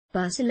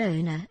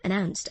Barcelona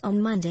announced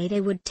on Monday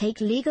they would take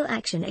legal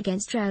action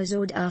against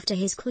Rousaud after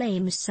his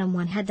claims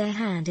someone had their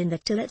hand in the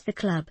till at the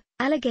club,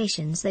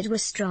 allegations that were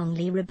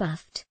strongly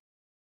rebuffed.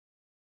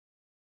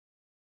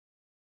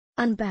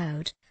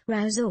 Unbowed,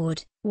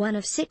 Rousaud, one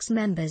of 6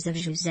 members of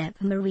Josep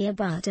Maria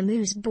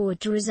Bartomeu's board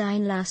to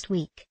resign last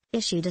week,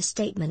 issued a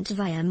statement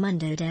via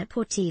Mundo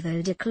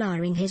Deportivo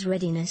declaring his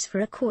readiness for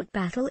a court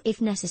battle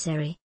if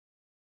necessary.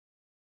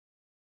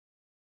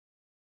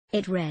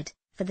 It read,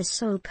 "For the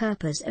sole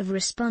purpose of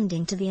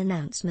responding to the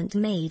announcement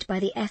made by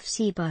the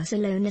FC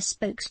Barcelona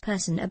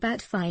spokesperson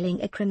about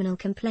filing a criminal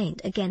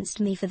complaint against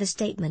me for the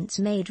statements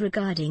made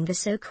regarding the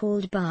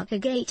so-called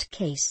Barcagate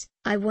case,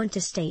 I want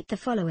to state the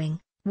following.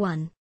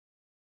 1.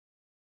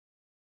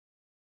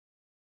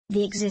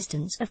 The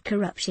existence of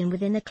corruption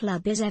within the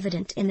club is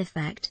evident in the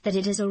fact that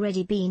it has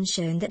already been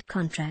shown that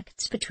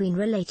contracts between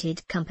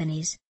related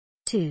companies.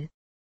 2.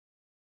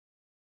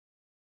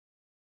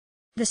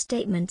 The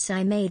statements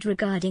I made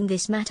regarding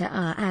this matter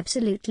are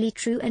absolutely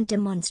true and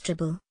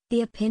demonstrable.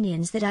 The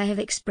opinions that I have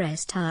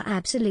expressed are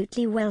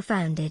absolutely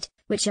well-founded,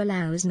 which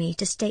allows me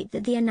to state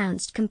that the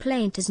announced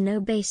complaint has no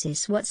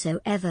basis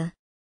whatsoever.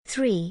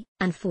 3.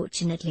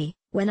 Unfortunately,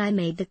 when I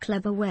made the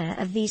club aware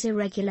of these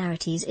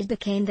irregularities, it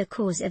became the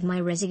cause of my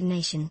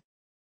resignation.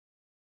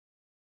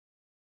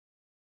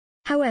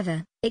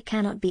 However, it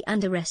cannot be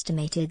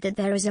underestimated that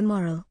there is a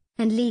moral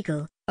and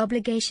legal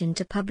obligation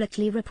to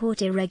publicly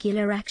report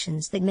irregular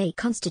actions that may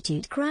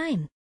constitute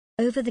crime.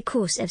 Over the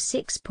course of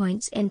 6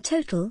 points in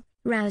total,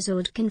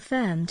 Rousaud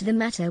confirmed the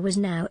matter was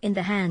now in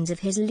the hands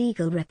of his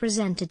legal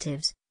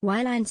representatives,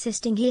 while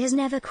insisting he has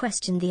never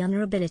questioned the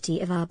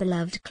honorability of our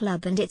beloved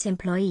club and its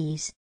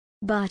employees.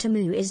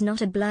 Bartomeu is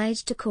not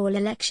obliged to call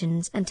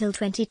elections until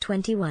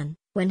 2021,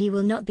 when he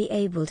will not be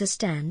able to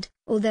stand,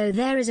 although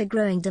there is a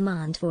growing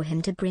demand for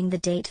him to bring the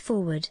date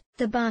forward.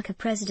 The Barca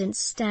president's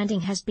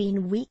standing has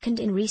been weakened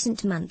in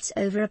recent months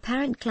over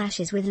apparent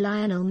clashes with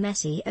Lionel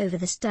Messi over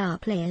the star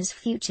player's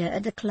future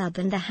at the club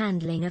and the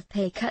handling of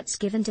pay cuts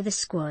given to the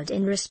squad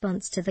in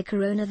response to the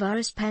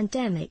coronavirus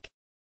pandemic.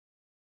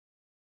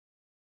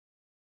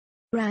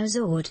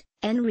 Rousaud,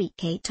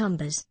 Enrique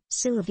Tombas,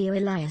 Silvio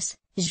Elias,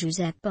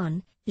 Josep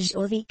Bon,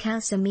 Jordi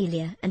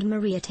Calsamilla and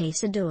Maria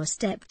Teixidor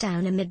stepped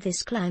down amid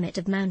this climate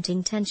of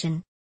mounting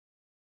tension.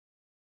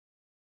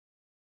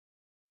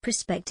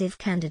 Prospective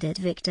candidate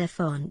Victor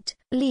Font,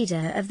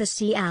 leader of the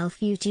CL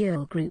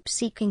Futur group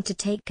seeking to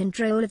take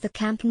control of the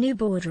Camp Nou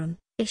boardroom,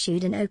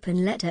 issued an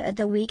open letter at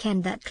the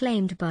weekend that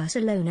claimed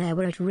Barcelona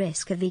were at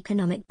risk of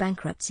economic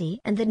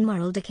bankruptcy and that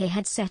moral decay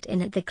had set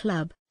in at the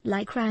club.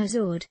 Like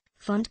Rousaud,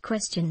 Font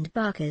questioned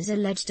Barca's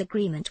alleged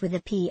agreement with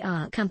the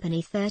PR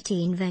company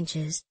 13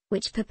 Ventures,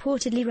 which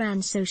purportedly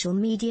ran social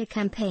media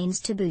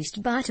campaigns to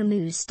boost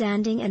Bartomeu's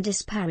standing and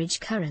disparage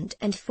current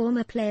and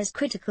former players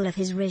critical of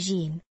his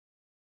regime.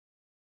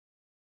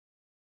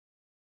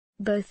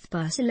 Both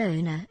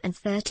Barcelona and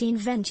 13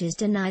 Ventures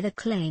deny the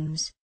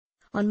claims.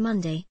 On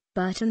Monday,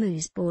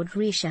 Bartomeu's board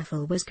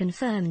reshuffle was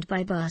confirmed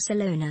by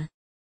Barcelona.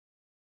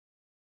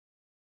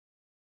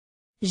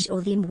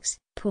 Jordi Morse,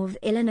 Paul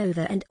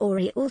Vilanova and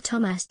Oriol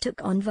Tomas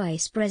took on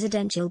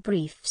vice-presidential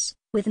briefs,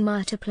 with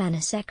Marta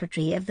Plana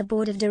secretary of the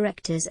board of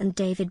directors and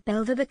David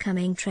Belva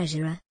becoming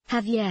treasurer.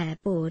 Javier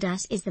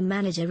Bordas is the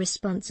manager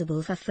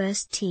responsible for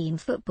first-team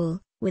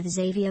football, with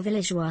Xavier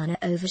Villajuana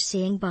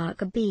overseeing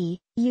Barca B,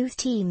 youth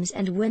teams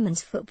and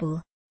women's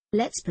football.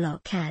 Let's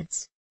block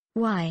ads.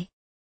 Why?